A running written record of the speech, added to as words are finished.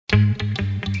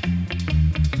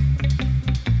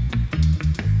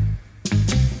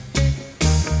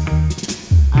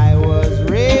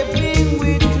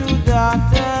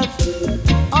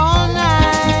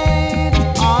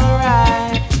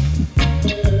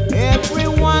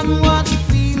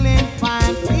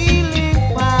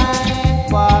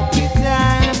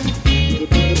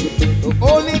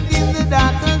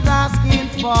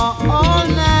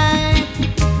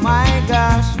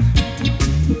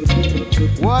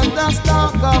was the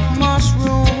stalk of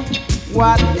mushroom.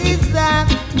 What is that?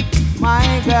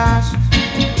 My gosh,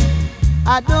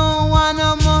 I don't want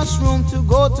a mushroom to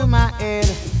go to my head.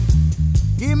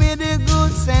 Give me the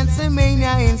good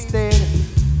sensimania instead.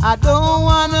 I don't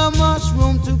want a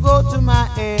mushroom to go to my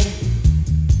head.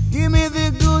 Give me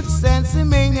the good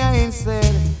sensimania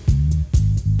instead.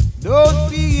 Don't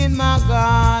be in my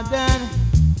garden,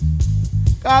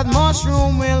 'cause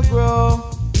mushroom will grow.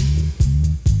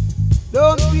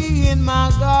 Don't be in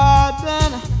my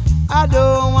garden, I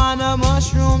don't want a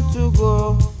mushroom to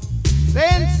grow.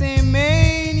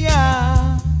 Sensimania,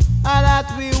 that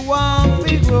we want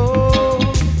to grow.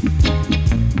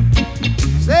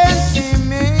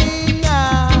 Sensimania,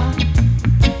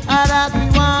 that we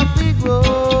want to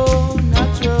grow.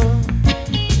 Natural.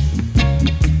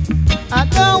 I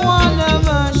don't want a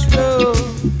mushroom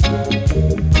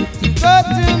to go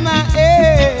to my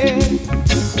head.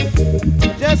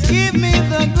 Just give me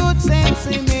the good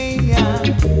sensimania.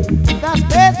 That's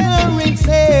better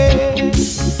instead.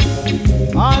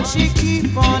 All she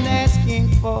keep on asking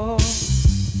for,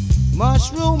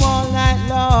 mushroom all night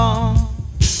long.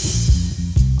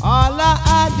 All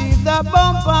I did the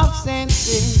bump of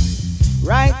senses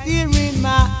right here in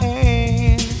my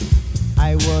hand.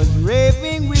 I was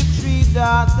raving with 3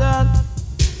 daughters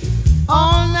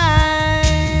all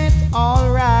night,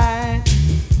 alright.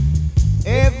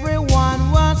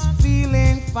 Everyone was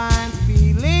feeling fine,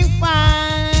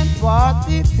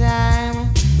 party time.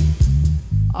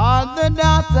 All the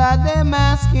daughter them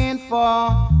asking for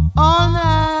all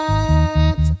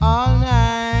night,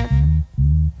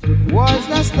 was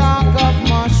the stalk of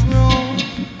mushroom.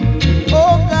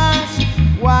 Oh gosh,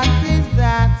 what is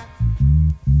that?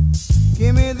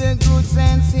 Give me the good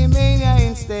sensimania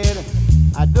instead.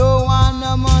 I don't want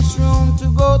a mushroom to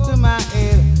go to my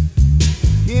head.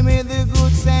 Give me the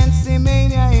good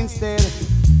sensimania instead.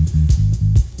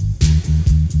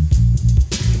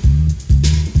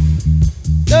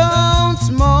 Don't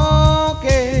smoke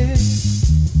it,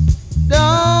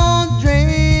 don't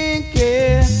drink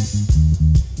it,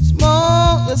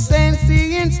 smoke the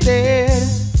sensi instead.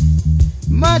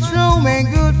 Mushroom ain't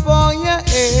good for your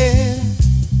head.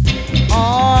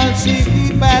 All she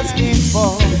keep asking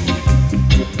for,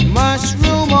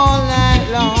 mushroom all night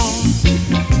long.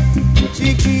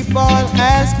 She keep on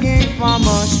asking for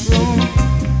mushroom,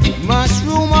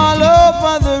 mushroom all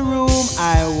over the room.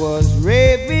 I was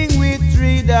raving with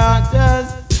 3 daughters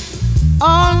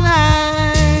all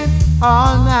night,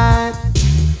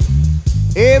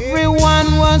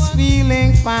 Everyone was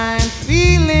feeling fine,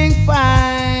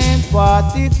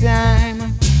 party time.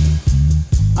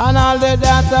 And all the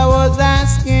daughter was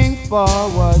asking for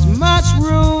was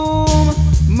mushroom.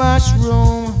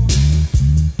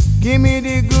 Give me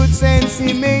the good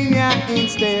sensimania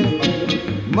instead.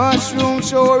 Mushroom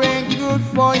sure ain't good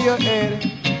for your head.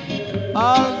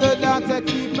 All the daughter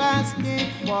keep asking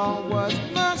for was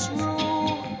mushroom.